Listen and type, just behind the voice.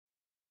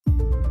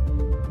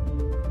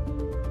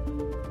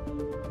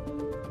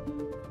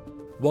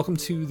Welcome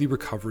to the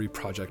Recovery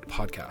Project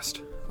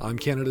podcast. I'm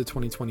Canada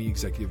 2020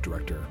 Executive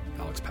Director,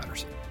 Alex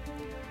Patterson.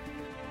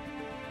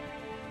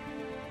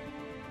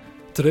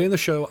 Today on the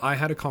show, I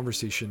had a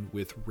conversation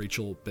with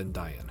Rachel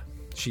Bendayan.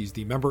 She's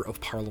the Member of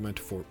Parliament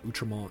for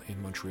Outremont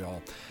in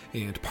Montreal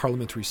and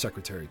Parliamentary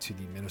Secretary to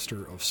the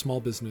Minister of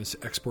Small Business,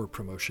 Export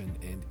Promotion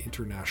and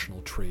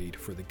International Trade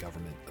for the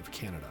Government of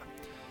Canada.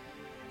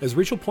 As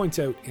Rachel points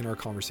out in our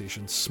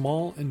conversation,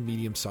 small and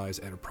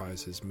medium-sized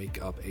enterprises make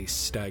up a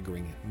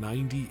staggering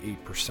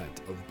 98%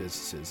 of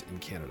businesses in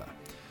Canada.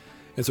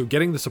 And so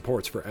getting the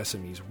supports for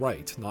SMEs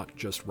right, not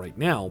just right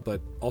now, but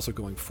also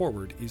going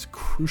forward, is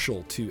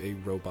crucial to a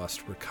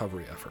robust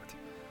recovery effort.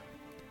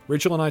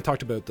 Rachel and I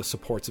talked about the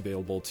supports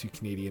available to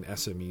Canadian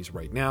SMEs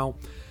right now,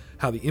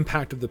 how the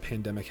impact of the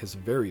pandemic has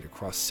varied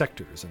across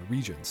sectors and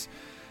regions,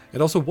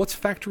 and also what's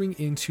factoring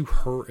into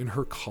her and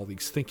her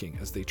colleagues' thinking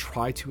as they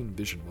try to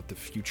envision what the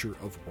future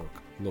of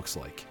work looks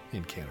like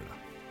in Canada.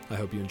 I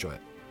hope you enjoy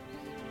it.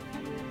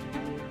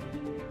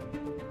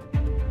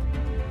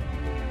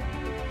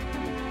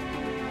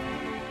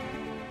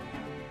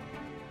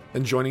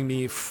 And joining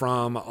me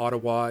from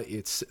Ottawa,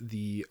 it's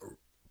the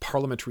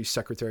Parliamentary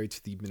Secretary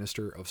to the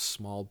Minister of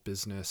Small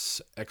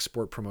Business,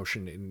 Export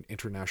Promotion and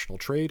International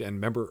Trade, and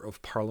Member of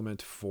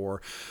Parliament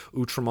for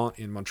Outremont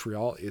in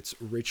Montreal. It's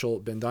Rachel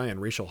Bendayan.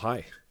 Rachel,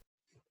 hi.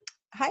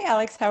 Hi,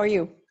 Alex. How are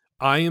you?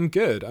 I am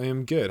good.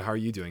 How are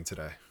you doing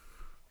today?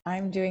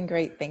 I'm doing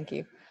great. Thank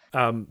you.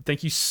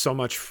 Thank you so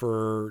much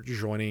for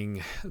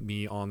joining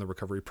me on the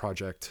Recovery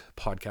Project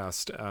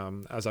podcast.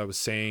 As I was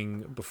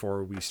saying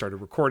before we started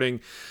recording,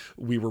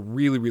 we were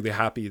really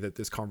happy that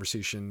this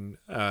conversation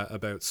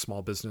about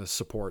small business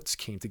supports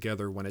came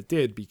together when it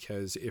did,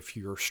 because if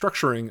you're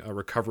structuring a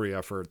recovery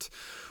effort,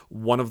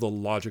 one of the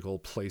logical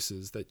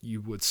places that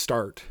you would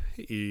start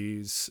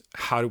is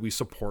how do we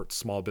support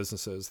small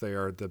businesses? They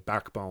are the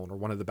backbone, or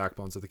one of the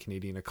backbones of the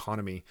Canadian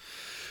economy.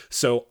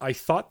 So I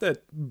thought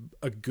that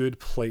a good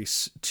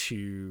place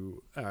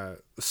to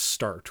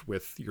start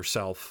with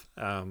yourself,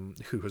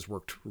 who has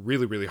worked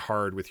really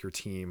hard with your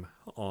team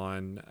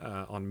on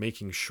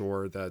making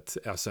sure that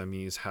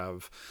SMEs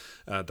have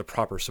the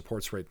proper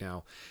supports right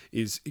now,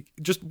 is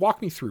just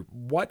walk me through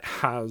what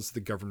has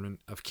the Government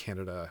of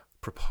Canada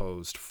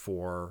proposed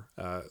for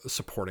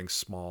supporting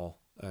small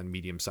and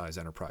medium-sized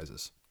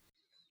enterprises?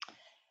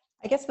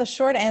 I guess the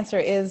short answer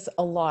is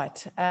a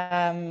lot.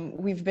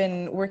 We've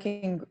been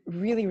working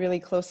really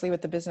closely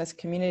with the business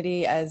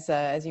community.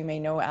 As you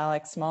may know,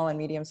 Alex, small and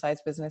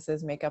medium-sized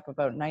businesses make up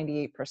about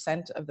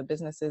 98% of the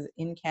businesses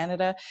in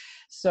Canada.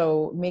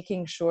 So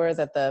making sure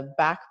that the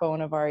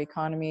backbone of our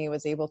economy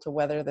was able to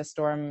weather the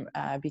storm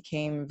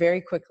became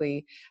very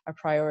quickly a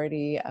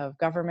priority of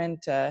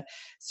government.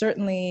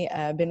 Certainly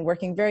been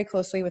working very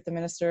closely with the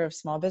Minister of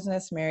Small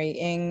Business, Mary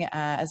Ng,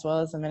 as well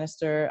as the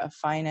Minister of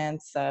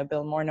Finance,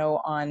 Bill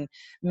Morneau, on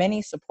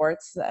many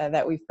supports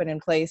that we've put in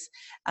place.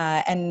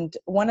 And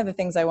one of the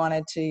things I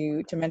wanted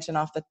to mention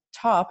off the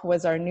top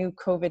was our new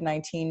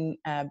COVID-19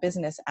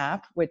 business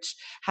app, which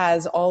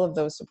has all of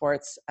those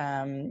supports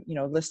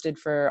listed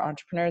for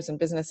entrepreneurs and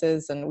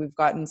businesses. And we've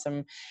gotten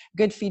some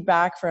good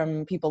feedback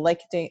from people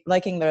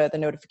liking the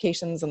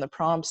notifications and the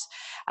prompts.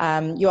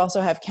 You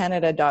also have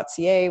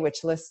Canada.ca,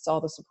 which lists all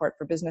the support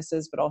for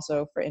businesses, but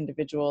also for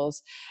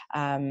individuals,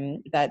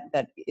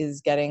 that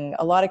is getting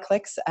a lot of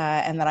clicks,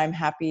 and that I'm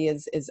happy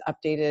is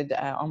updated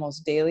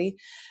almost daily.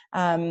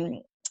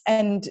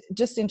 And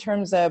just in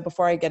terms of,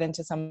 before I get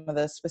into some of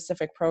the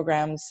specific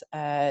programs,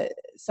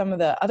 some of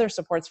the other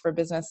supports for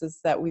businesses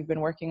that we've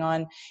been working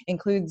on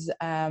includes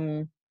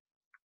kind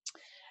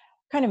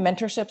of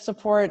mentorship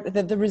support.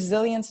 The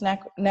Resilience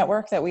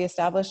Network that we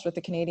established with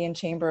the Canadian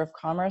Chamber of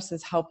Commerce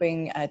is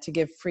helping to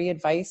give free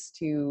advice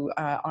to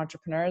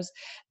entrepreneurs.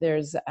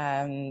 There's a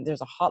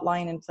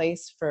hotline in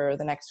place for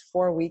the next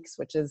 4 weeks,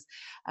 which is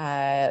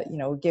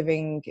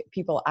giving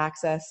people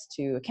access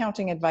to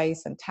accounting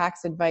advice and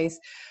tax advice,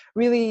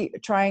 really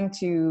trying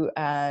to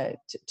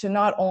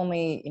not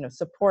only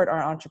support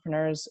our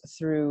entrepreneurs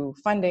through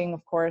funding,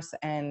 of course,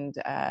 and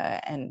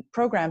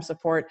program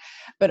support,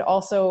 but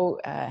also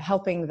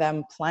helping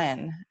them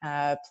plan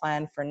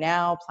for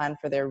now, plan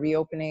for their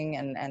reopening,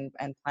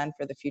 and plan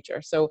for the future.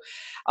 So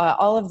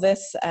all of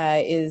this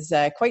is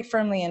quite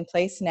firmly in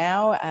place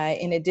now,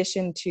 in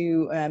addition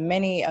to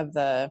many of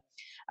the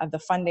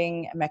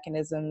funding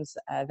mechanisms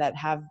that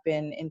have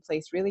been in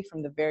place really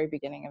from the very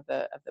beginning of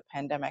the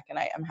pandemic. And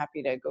I'm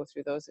happy to go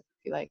through those if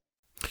you like.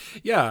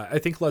 Yeah, I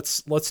think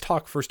let's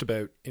talk first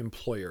about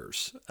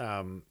employers.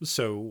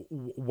 So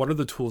what are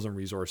the tools and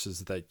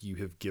resources that you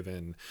have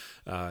given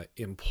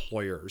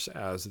employers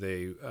as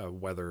they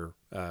weather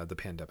the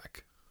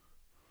pandemic?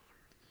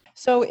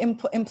 So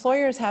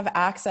employers have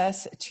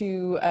access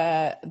to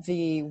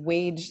the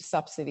wage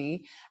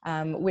subsidy,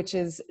 which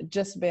has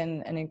just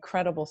been an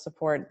incredible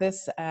support.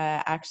 This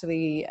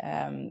actually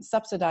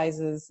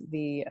subsidizes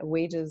the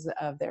wages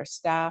of their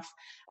staff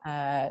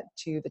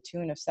to the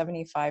tune of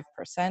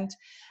 75%.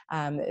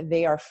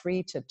 They are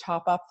free to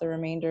top up the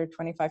remainder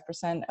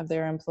 25% of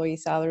their employee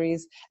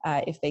salaries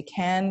if they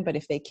can, but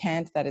if they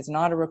can't, that is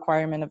not a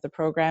requirement of the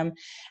program.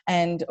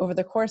 And over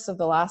the course of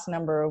the last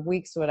number of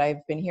weeks, what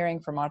I've been hearing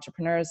from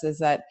entrepreneurs is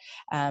that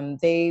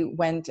they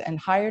went and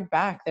hired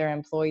back their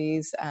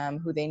employees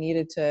who they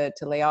needed to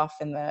lay off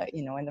in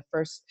the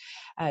first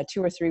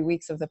 2 or 3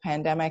 weeks of the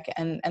pandemic,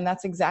 and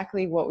that's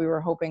exactly what we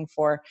were hoping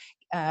for.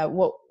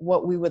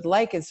 What we would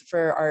like is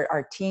for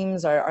our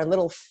teams, our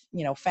little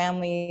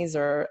families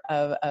or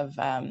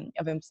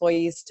of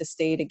employees to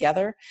stay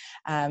together.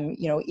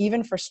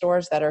 Even for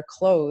stores that are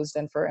closed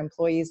and for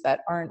employees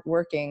that aren't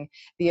working,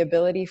 the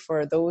ability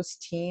for those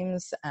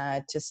teams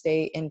to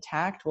stay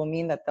intact will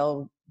mean that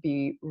they'll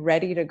be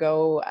ready to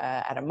go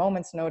at a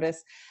moment's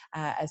notice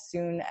as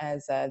soon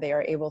as they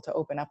are able to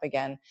open up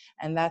again.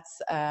 And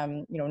that's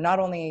not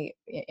only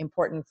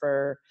important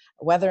for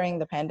weathering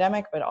the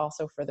pandemic, but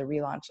also for the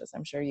relaunches,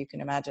 I'm sure you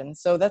can imagine.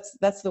 So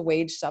that's the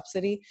wage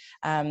subsidy,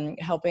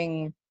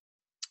 helping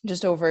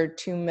just over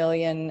 2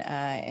 million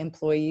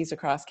employees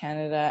across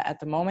Canada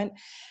at the moment.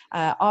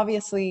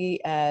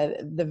 Obviously,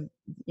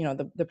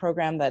 the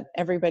program that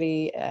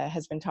everybody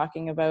has been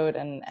talking about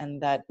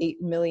and that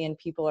 8 million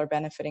people are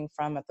benefiting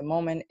from at the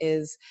moment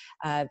is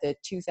the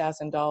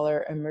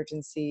 $2,000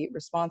 emergency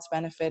response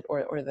benefit,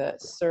 or the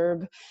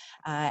CERB.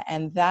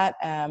 And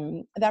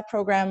that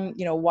program,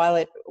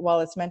 while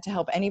it's meant to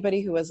help anybody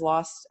who has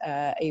lost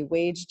a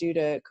wage due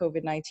to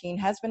COVID-19,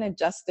 has been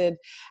adjusted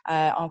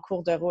en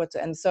cours de route.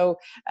 And so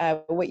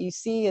what you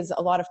see is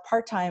a lot of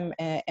part-time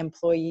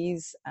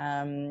employees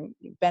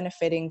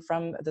benefiting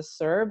from the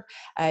CERB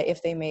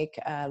if they make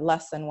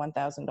less than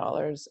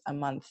 $1,000 a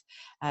month.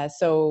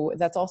 So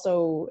that's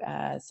also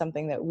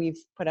something that we've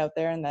put out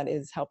there, and that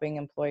is helping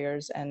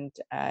employers and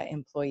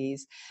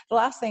employees. The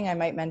last thing I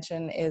might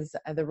mention is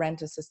the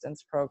rent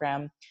assistance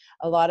program.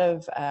 A lot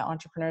of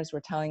entrepreneurs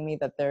were telling me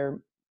that their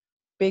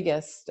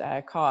biggest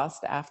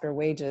cost after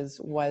wages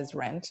was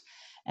rent.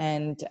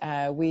 And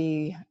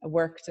we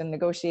worked and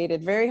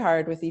negotiated very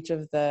hard with each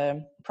of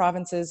the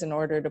provinces in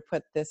order to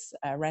put this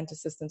rent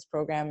assistance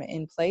program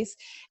in place.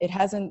 It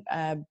hasn't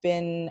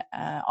been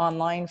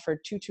online for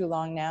too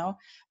long now,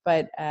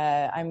 but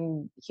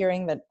I'm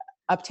hearing that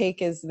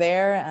uptake is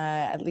there,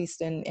 at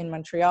least in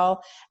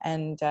Montreal,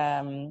 and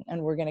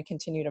we're going to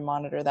continue to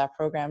monitor that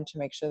program to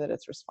make sure that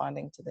it's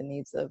responding to the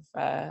needs of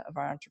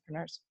our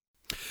entrepreneurs.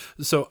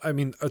 So, I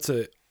mean,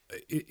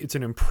 it's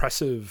an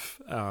impressive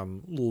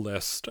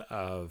list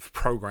of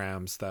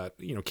programs that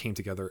came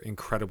together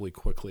incredibly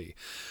quickly.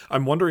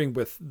 I'm wondering,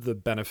 with the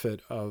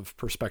benefit of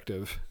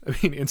perspective, I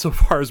mean,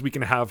 insofar as we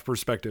can have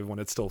perspective when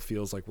it still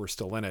feels like we're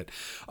still in it,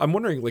 I'm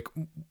wondering, like,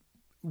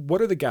 what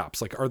are the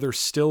gaps? Like, are there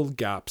still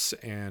gaps,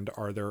 and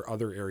are there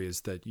other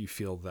areas that you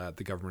feel that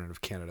the government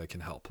of Canada can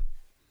help?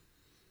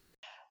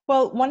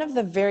 Well, one of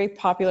the very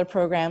popular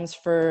programs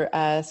for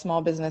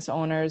small business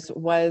owners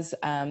was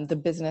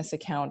the business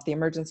account, the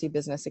emergency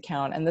business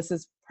account. And this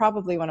is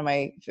probably one of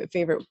my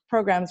favorite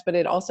programs, but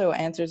it also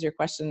answers your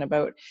question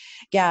about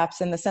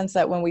gaps, in the sense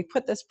that when we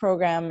put this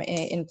program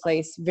in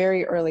place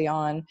very early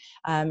on,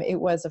 it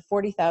was a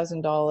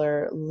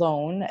 $40,000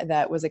 loan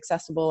that was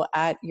accessible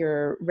at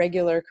your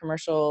regular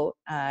commercial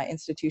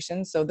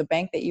institution. So the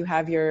bank that you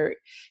have your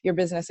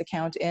business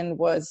account in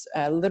was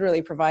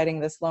literally providing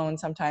this loan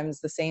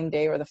sometimes the same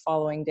day or the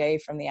following day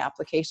from the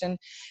application,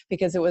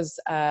 because it was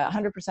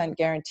 100%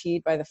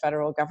 guaranteed by the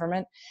federal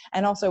government,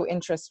 and also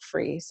interest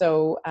free.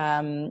 So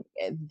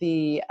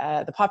the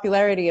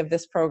popularity of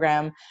this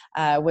program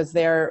was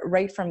there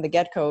right from the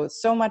get-go,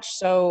 so much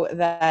so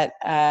that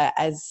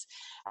as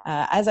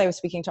I was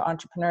speaking to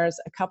entrepreneurs,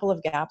 a couple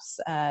of gaps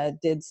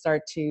did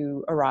start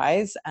to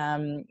arise.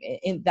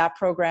 In that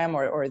program,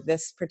 or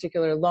this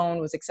particular loan,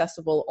 was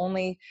accessible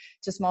only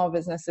to small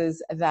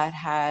businesses that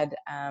had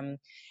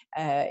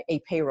a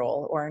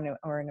payroll or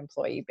an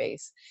employee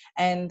base.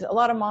 And a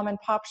lot of mom and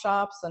pop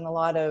shops and a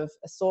lot of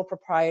sole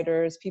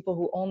proprietors, people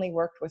who only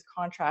worked with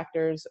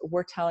contractors,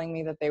 were telling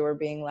me that they were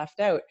being left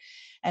out.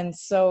 And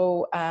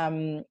so,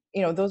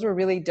 those were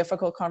really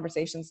difficult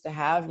conversations to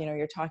have.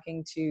 You're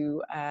talking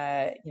to,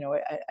 a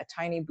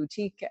tiny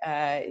boutique,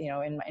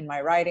 in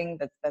my riding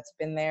that's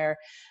been there,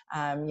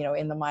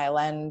 in the Mile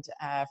End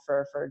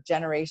for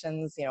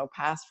generations,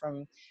 passed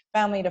from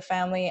family to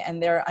family,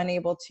 and they're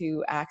unable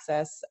to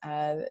access,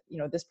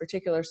 this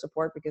particular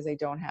support because they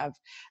don't have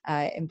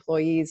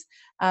employees.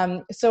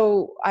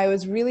 So I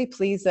was really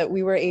pleased that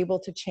we were able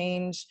to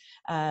change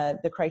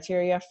the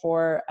criteria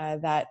for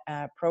that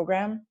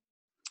program.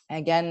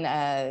 Again,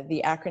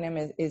 the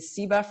acronym is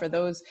CEBA. For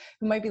those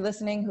who might be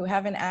listening who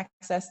haven't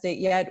accessed it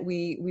yet,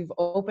 we've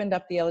opened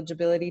up the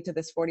eligibility to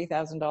this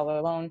 $40,000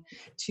 loan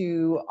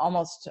to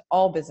almost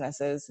all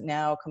businesses,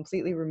 now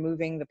completely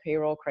removing the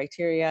payroll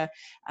criteria,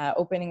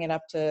 opening it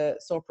up to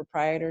sole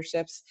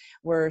proprietorships.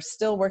 We're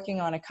still working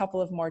on a couple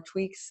of more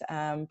tweaks,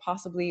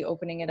 possibly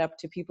opening it up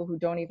to people who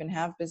don't even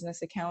have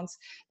business accounts.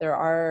 There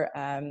are,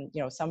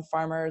 some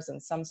farmers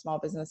and some small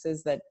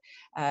businesses that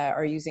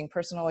are using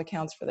personal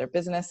accounts for their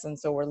business, and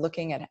so we're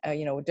looking at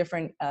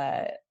different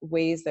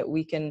ways that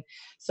we can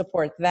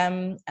support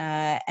them,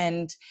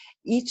 and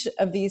each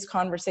of these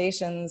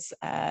conversations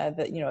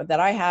that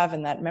I have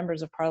and that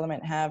members of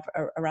Parliament have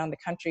around the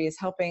country is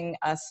helping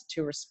us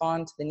to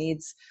respond to the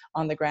needs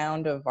on the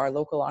ground of our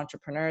local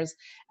entrepreneurs.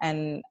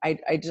 And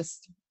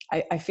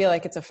I feel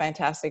like it's a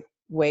fantastic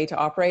way to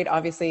operate.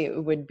 Obviously,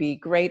 it would be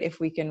great if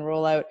we can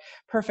roll out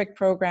perfect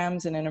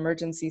programs in an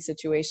emergency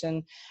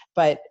situation.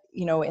 But,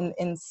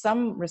 in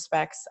some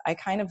respects, I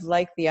kind of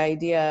like the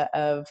idea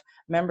of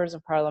members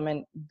of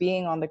Parliament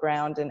being on the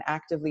ground and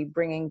actively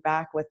bringing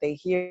back what they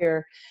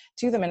hear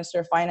to the Minister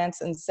of Finance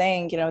and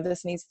saying,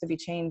 this needs to be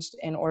changed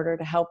in order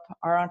to help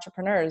our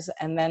entrepreneurs,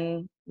 and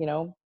then,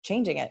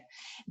 changing it.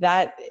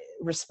 That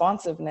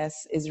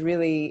responsiveness is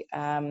really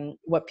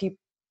what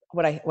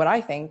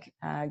I think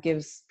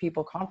gives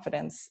people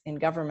confidence in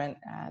government,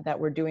 that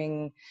we're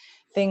doing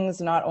things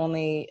not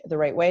only the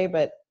right way,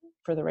 but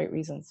for the right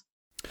reasons.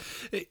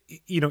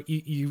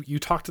 You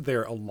talked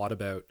there a lot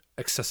about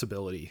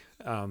accessibility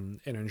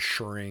and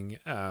ensuring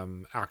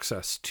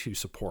access to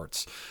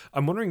supports.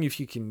 I'm wondering if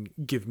you can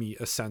give me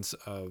a sense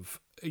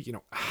of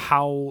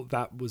how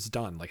that was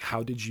done. Like,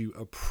 how did you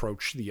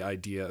approach the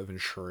idea of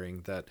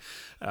ensuring that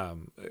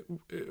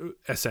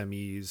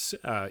SMEs,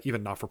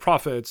 even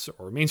not-for-profits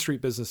or Main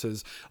Street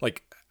businesses,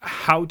 like,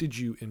 how did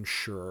you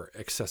ensure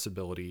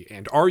accessibility,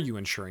 and are you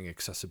ensuring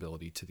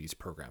accessibility to these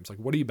programs? Like,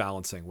 what are you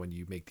balancing when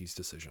you make these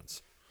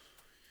decisions?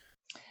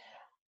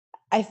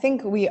 I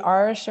think we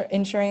are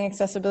ensuring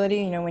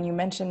accessibility. When you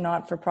mention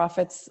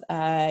not-for-profits,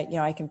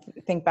 I can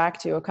think back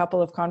to a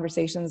couple of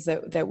conversations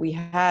that we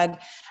had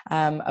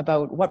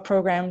about what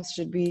programs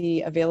should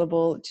be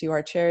available to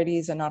our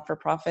charities and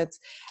not-for-profits.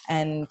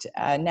 And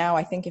now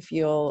I think if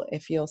you'll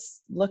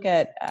look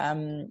at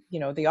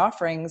the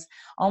offerings,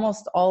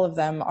 almost all of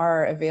them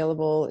are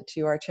available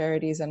to our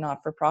charities and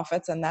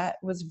not-for-profits, and that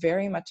was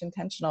very much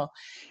intentional.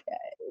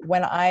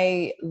 When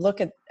I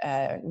look at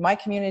my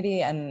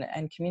community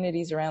and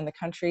communities around the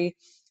country,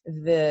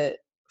 the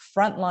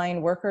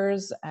frontline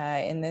workers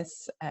in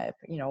this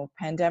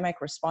pandemic,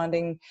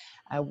 responding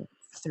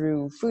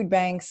through food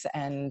banks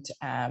and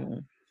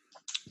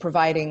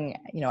providing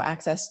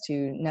access to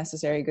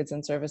necessary goods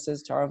and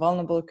services to our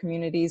vulnerable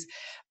communities,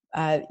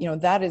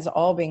 that is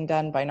all being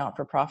done by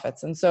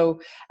not-for-profits. And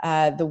so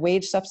the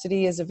wage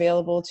subsidy is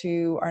available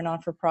to our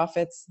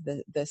not-for-profits.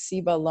 The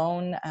CEBA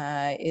loan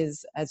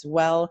is as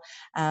well.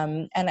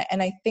 And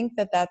I think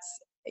that that's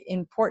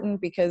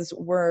important because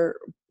we're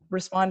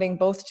responding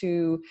both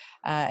to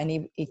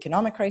an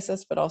economic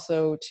crisis, but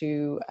also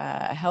to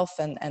a health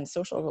and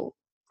social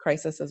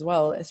crisis as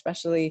well,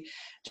 especially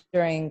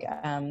during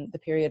the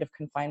period of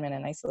confinement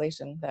and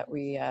isolation that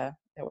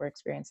we're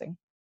experiencing.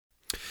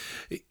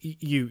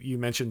 You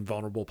mentioned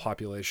vulnerable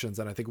populations,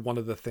 and I think one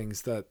of the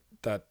things that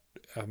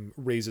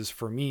raises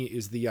for me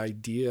is the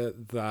idea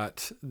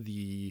that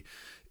the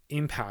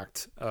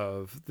impact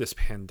of this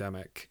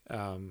pandemic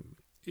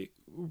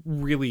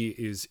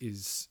really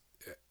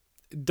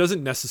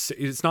doesn't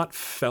necessarily, it's not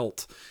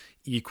felt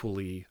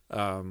equally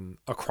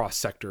across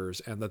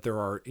sectors, and that there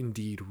are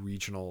indeed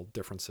regional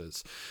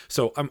differences.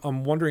 So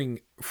I'm wondering,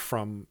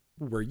 from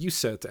where you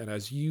sit and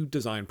as you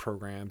design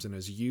programs and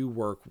as you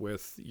work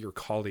with your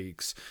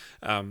colleagues,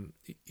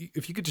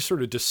 if you could just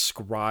sort of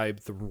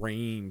describe the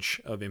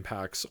range of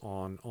impacts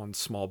on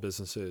small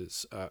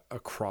businesses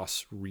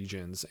across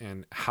regions,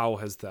 and how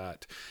has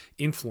that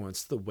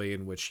influenced the way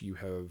in which you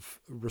have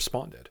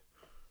responded?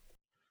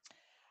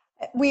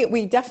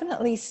 We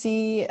definitely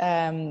see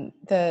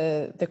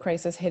the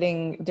crisis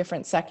hitting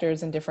different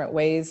sectors in different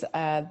ways.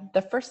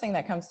 The first thing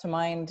that comes to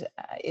mind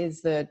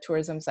is the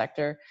tourism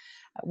sector.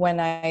 When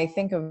I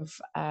think of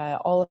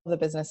all of the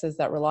businesses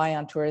that rely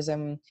on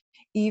tourism,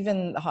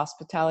 even the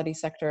hospitality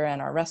sector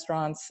and our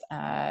restaurants,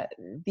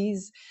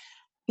 these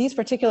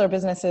particular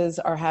businesses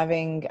are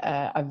having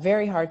a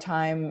very hard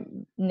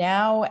time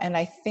now, and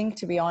I think,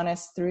 to be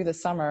honest, through the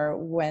summer,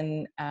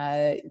 when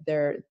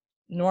they're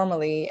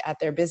normally at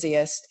their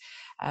busiest,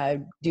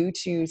 due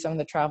to some of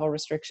the travel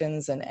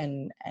restrictions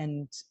and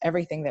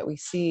everything that we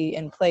see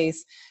in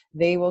place,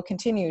 they will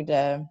continue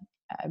to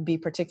be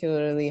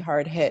particularly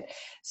hard hit.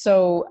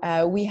 So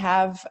we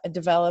have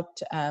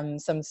developed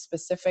some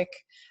specific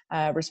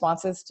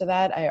responses to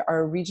that.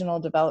 Our regional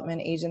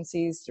development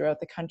agencies throughout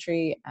the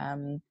country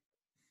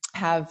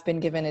have been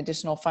given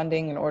additional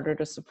funding in order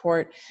to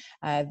support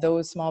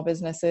those small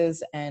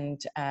businesses,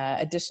 and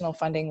additional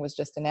funding was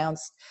just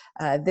announced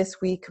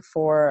this week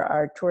for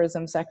our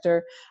tourism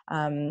sector,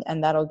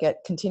 and that'll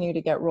continue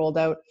to get rolled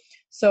out.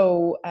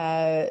 So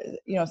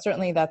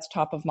certainly that's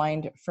top of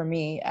mind for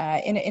me.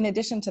 In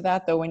addition to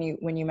that, though, when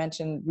you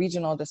mentioned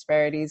regional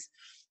disparities,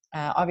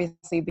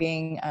 obviously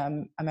being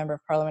a member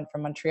of Parliament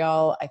from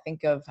Montreal, I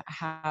think of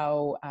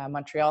how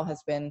Montreal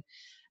has been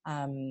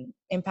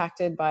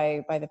impacted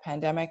by the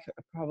pandemic,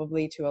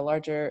 probably to a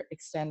larger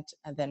extent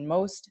than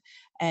most.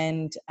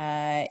 And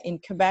in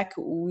Quebec,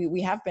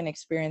 we have been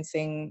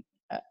experiencing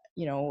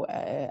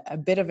a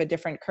bit of a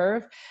different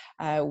curve.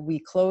 We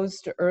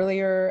closed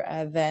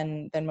earlier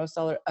than most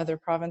other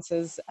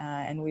provinces,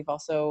 and we've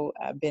also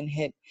been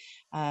hit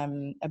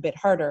a bit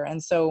harder.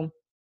 And so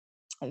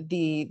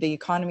the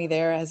economy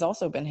there has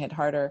also been hit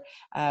harder.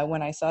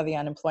 When I saw the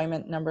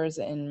unemployment numbers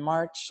in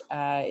March,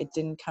 it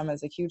didn't come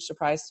as a huge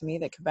surprise to me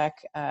that Quebec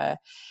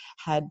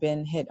had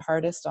been hit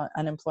hardest on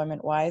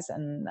unemployment-wise,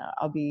 and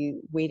I'll be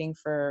waiting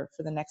for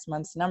the next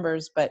month's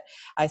numbers, but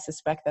I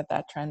suspect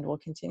that trend will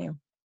continue.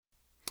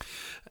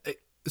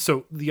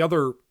 So the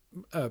other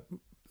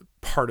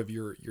part of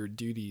your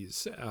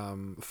duties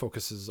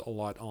focuses a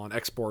lot on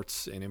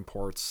exports and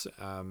imports.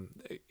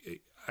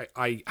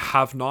 I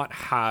have not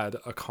had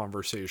a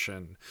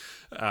conversation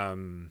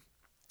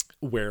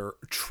where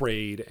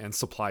trade and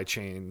supply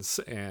chains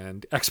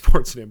and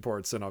exports and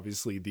imports and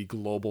obviously the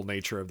global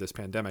nature of this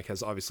pandemic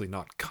has obviously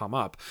not come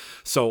up.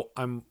 So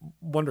I'm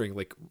wondering,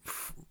 like,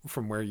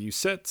 from where you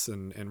sit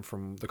and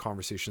from the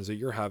conversations that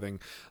you're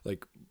having,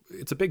 like,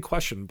 it's a big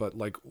question, but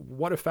like,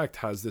 what effect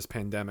has this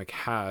pandemic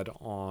had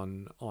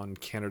on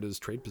Canada's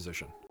trade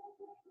position?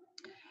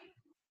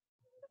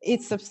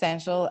 It's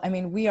substantial. I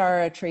mean, we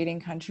are a trading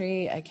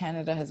country.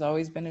 Canada has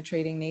always been a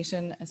trading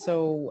nation.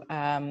 So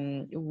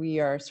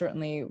we are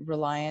certainly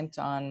reliant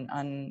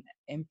on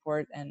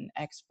import and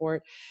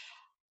export.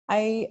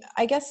 I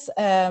guess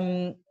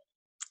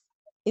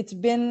it's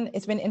been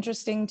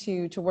interesting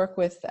to work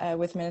with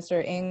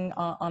Minister Ng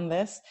on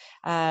this.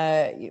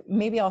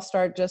 Maybe I'll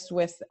start just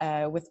with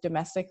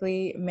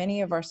domestically.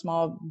 Many of our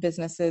small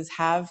businesses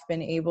have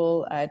been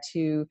able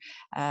to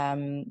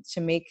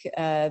make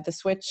the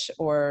switch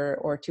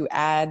or to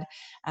add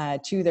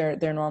to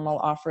their normal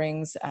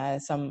offerings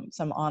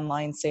some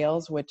online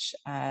sales, which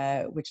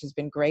has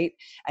been great.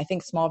 I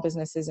think small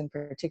businesses in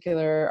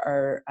particular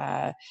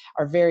are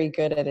very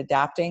good at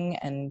adapting,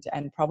 and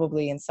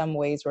probably in some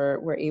ways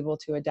we're able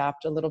to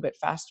adapt a little bit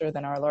faster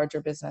than our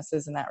larger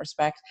businesses in that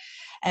respect.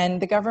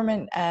 And the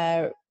government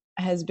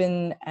has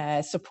been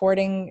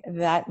supporting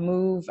that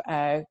move,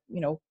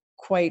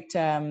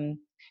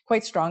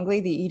 quite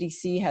strongly. The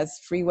EDC has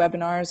free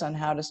webinars on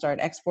how to start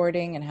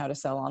exporting and how to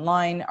sell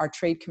online. Our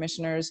trade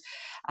commissioners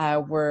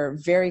were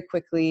very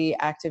quickly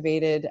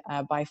activated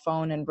by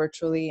phone and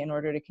virtually in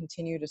order to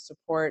continue to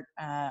support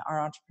our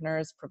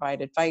entrepreneurs,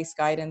 provide advice,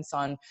 guidance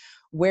on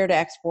where to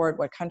export,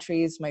 what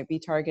countries might be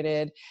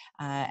targeted,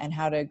 and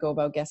how to go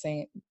about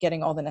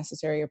getting all the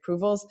necessary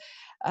approvals.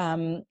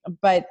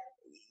 But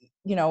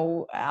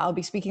I'll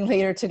be speaking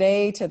later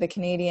today to the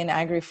Canadian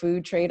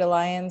Agri-Food Trade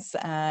Alliance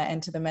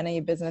and to the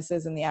many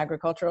businesses in the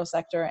agricultural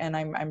sector, and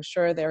I'm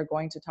sure they're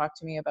going to talk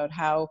to me about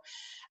how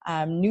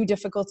new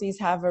difficulties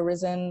have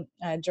arisen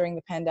during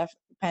the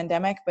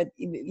pandemic. But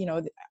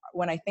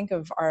when I think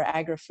of our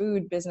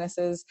agri-food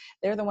businesses,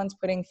 they're the ones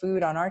putting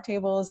food on our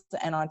tables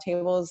and on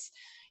tables,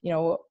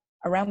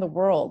 around the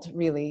world,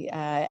 really,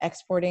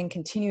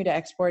 continue to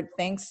export,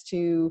 thanks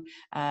to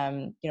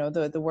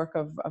the work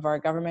of our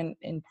government,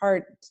 in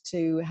part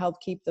to help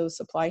keep those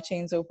supply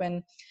chains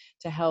open,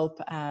 to help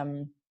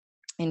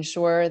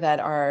ensure that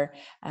our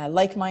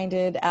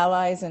like-minded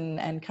allies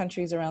and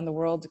countries around the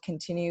world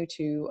continue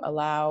to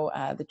allow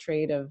the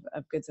trade of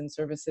goods and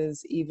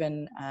services,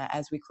 even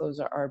as we close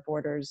our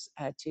borders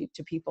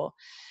to people.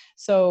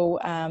 So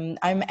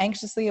I'm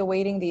anxiously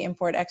awaiting the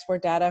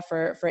import-export data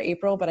for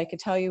April, but I could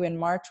tell you in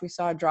March we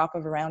saw a drop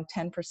of around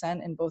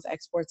 10% in both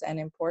exports and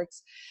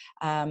imports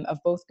of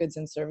both goods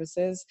and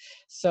services.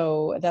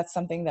 So that's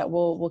something that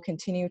we'll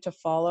continue to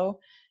follow.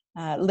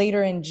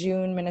 Later in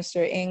June,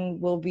 Minister Ng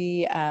will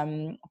be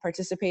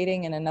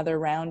participating in another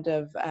round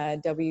of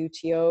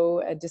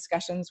WTO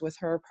discussions with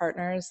her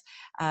partners,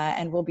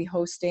 and will be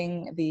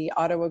hosting the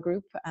Ottawa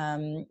Group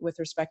with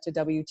respect to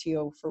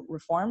WTO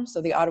reform.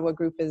 So the Ottawa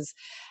Group is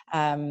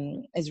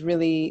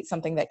really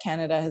something that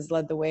Canada has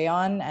led the way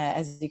on,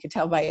 as you could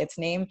tell by its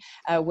name,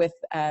 with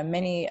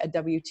many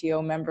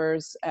WTO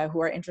members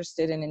who are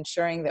interested in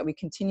ensuring that we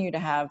continue to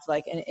have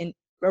like a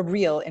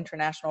real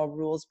international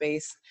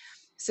rules-based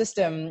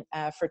system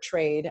for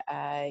trade,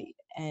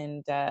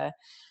 and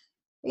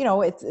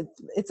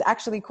it's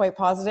actually quite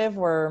positive.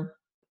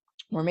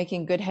 We're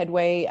making good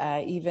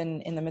headway,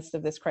 even in the midst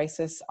of this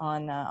crisis,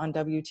 on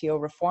WTO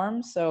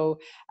reform. So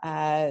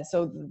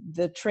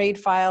the trade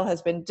file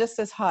has been just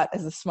as hot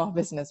as the small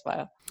business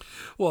file.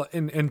 Well,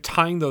 and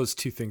tying those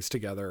two things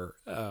together,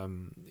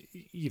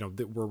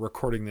 that we're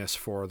recording this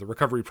for the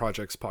Recovery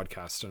Projects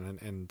podcast,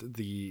 and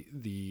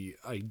the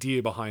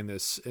idea behind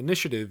this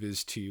initiative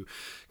is to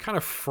kind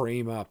of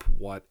frame up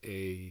what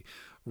a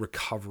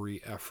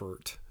recovery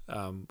effort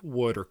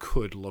would or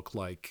could look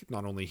like,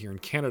 not only here in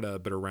Canada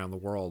but around the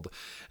world.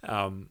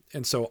 And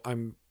so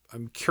I'm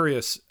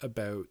curious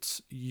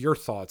about your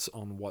thoughts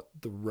on what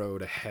the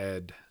road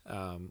ahead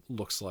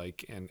looks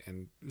like,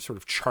 and sort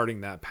of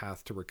charting that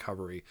path to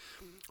recovery.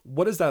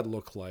 What does that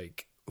look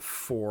like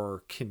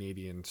for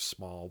Canadian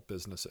small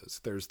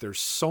businesses. There's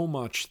so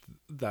much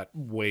that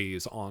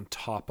weighs on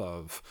top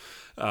of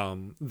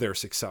their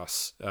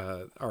success,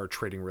 our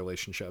trading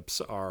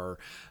relationships, our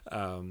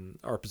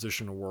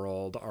position in the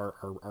world,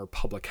 our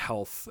public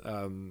health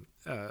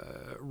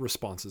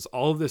responses.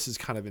 All of this is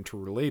kind of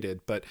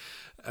interrelated, but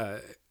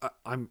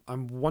I'm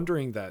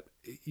wondering that,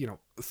 you know,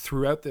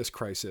 throughout this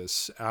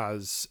crisis,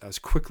 as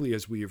quickly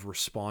as we have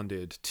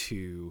responded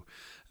to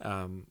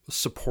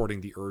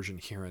supporting the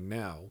urgent here and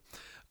now,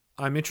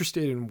 I'm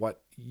interested in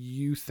what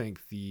you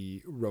think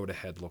the road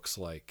ahead looks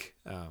like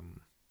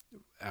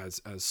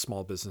as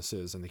small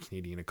businesses and the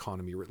Canadian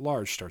economy writ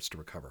large starts to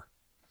recover.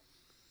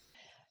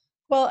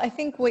 Well, I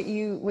think what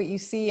you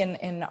see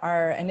in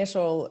our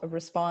initial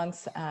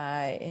response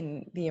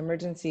in the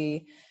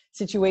emergency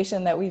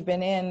situation that we've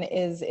been in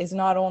is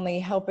not only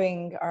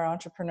helping our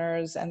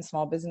entrepreneurs and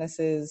small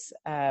businesses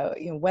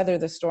weather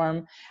the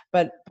storm,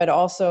 but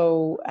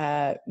also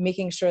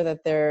making sure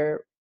that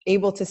they're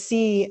able to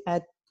see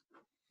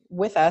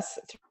with us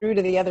through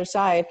to the other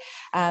side,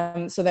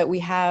 so that we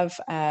have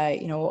a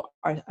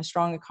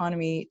strong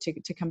economy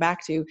to come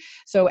back to.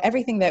 So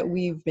everything that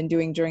we've been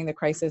doing during the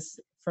crisis,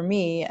 for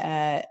me,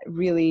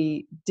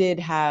 really did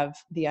have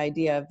the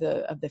idea of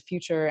the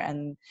future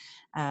and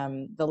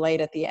the light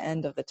at the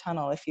end of the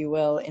tunnel, if you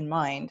will, in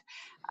mind.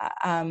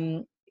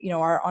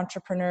 Our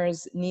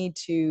entrepreneurs need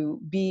to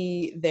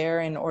be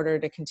there in order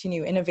to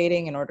continue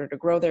innovating, in order to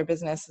grow their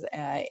business,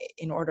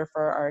 in order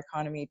for our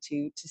economy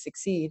to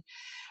succeed.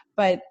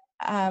 But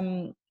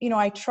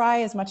I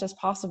try as much as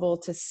possible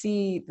to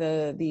see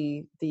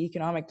the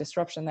economic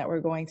disruption that we're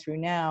going through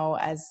now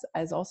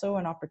as also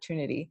an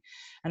opportunity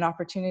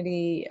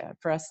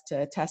for us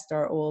to test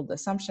our old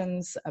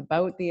assumptions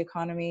about the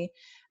economy,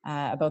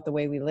 about the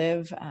way we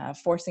live,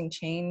 forcing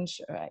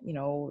change,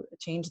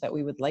 change that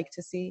we would like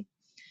to see,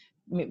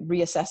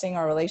 reassessing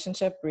our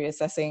relationship,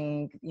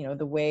 reassessing,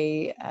 the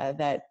way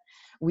that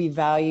we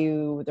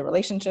value the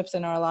relationships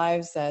in our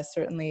lives,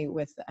 certainly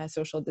with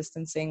social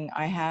distancing.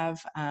 I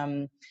have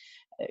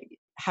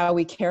how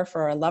we care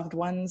for our loved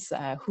ones,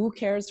 who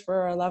cares for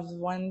our loved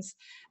ones,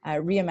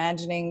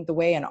 reimagining the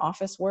way an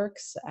office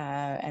works,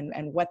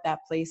 and what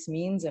that place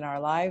means in our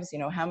lives.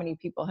 How many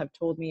people have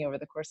told me over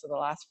the course of the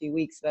last few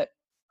weeks that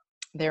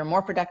they're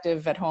more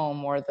productive at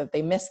home, or that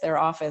they miss their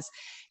office.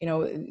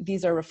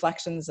 These are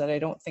reflections that I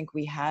don't think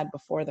we had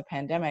before the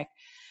pandemic.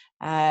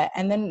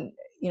 And then,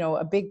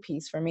 a big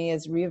piece for me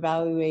is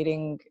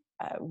reevaluating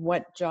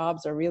what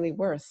jobs are really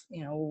worth.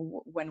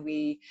 When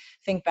we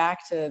think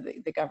back to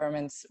the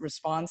government's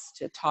response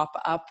to top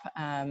up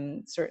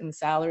certain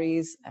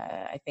salaries,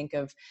 I think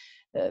of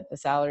the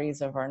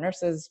salaries of our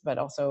nurses, but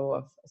also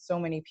of so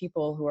many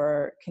people who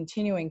are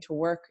continuing to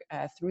work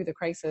through the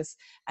crisis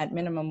at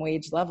minimum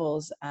wage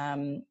levels.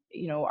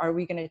 Are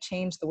we going to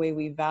change the way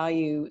we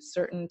value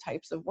certain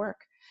types of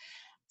work?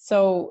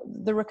 So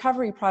the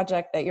recovery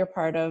project that you're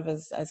part of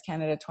as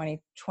Canada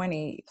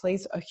 2020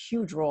 plays a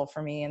huge role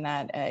for me in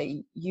that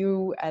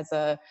you as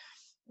an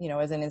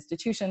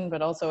institution,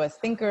 but also as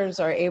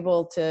thinkers, are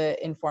able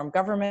to inform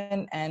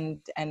government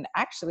and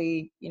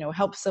actually,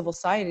 help civil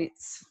society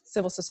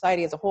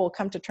as a whole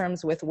come to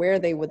terms with where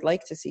they would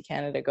like to see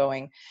Canada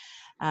going.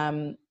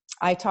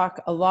 I talk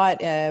a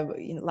lot.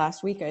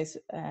 Last week, I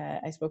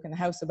spoke in the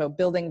House about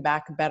building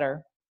back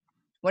better.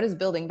 What does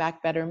building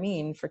back better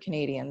mean for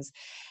Canadians?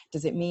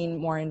 Does it mean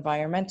more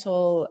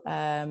environmental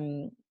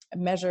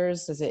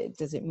measures? Does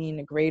it mean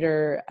a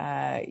greater,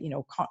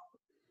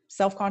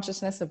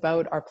 self-consciousness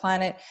about our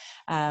planet?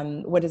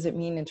 What does it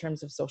mean in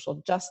terms of social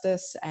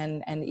justice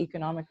and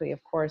economically?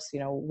 Of course,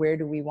 where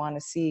do we want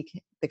to see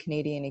the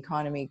Canadian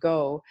economy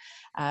go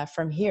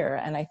from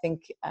here? And I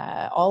think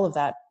all of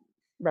that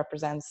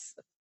represents,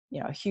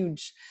 a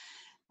huge,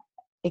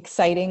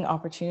 exciting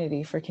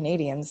opportunity for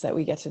Canadians that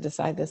we get to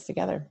decide this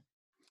together.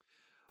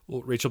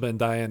 Well, Rachel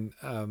Bendayan,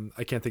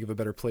 I can't think of a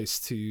better place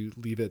to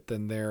leave it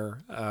than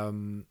there.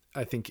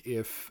 I think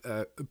if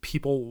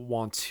people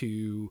want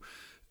to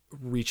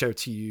reach out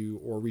to you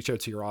or reach out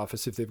to your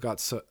office, if they've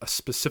got a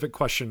specific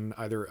question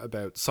either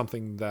about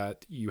something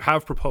that you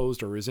have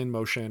proposed or is in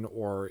motion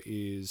or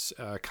is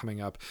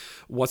coming up,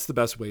 what's the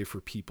best way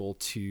for people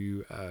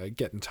to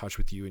get in touch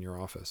with you in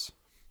your office?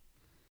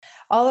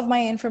 All of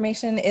my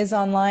information is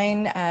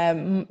online.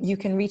 You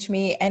can reach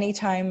me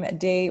anytime,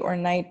 day or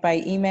night,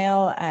 by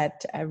email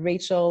at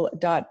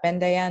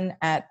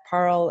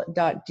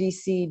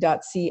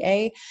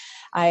rachel.bendayan@parl.gc.ca.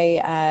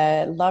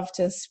 I love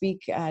to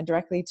speak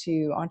directly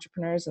to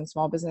entrepreneurs and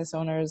small business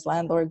owners,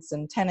 landlords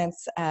and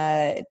tenants,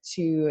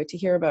 to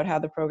hear about how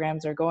the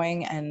programs are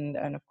going and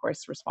of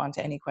course respond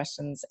to any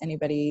questions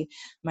anybody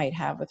might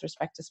have with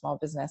respect to small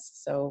business.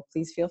 So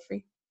please feel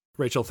free.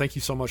 Rachel, thank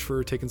you so much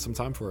for taking some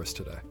time for us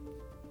today.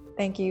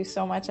 Thank you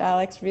so much,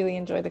 Alex. Really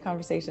enjoyed the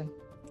conversation.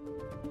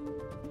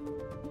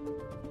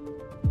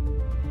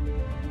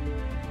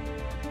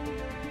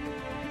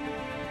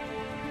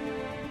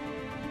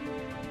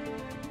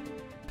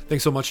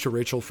 Thanks so much to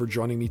Rachel for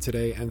joining me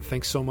today, and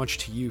thanks so much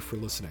to you for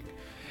listening.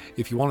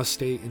 If you want to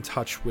stay in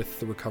touch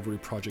with the Recovery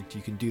Project,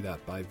 you can do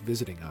that by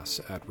visiting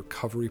us at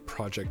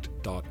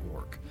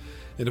recoveryproject.org.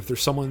 And if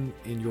there's someone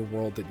in your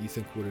world that you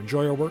think would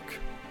enjoy our work,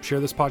 share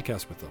this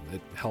podcast with them.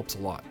 It helps a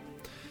lot.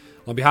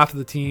 On behalf of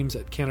the teams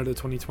at Canada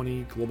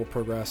 2020, Global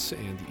Progress,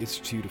 and the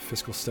Institute of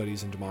Fiscal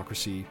Studies and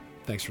Democracy,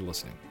 thanks for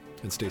listening,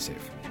 and stay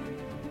safe.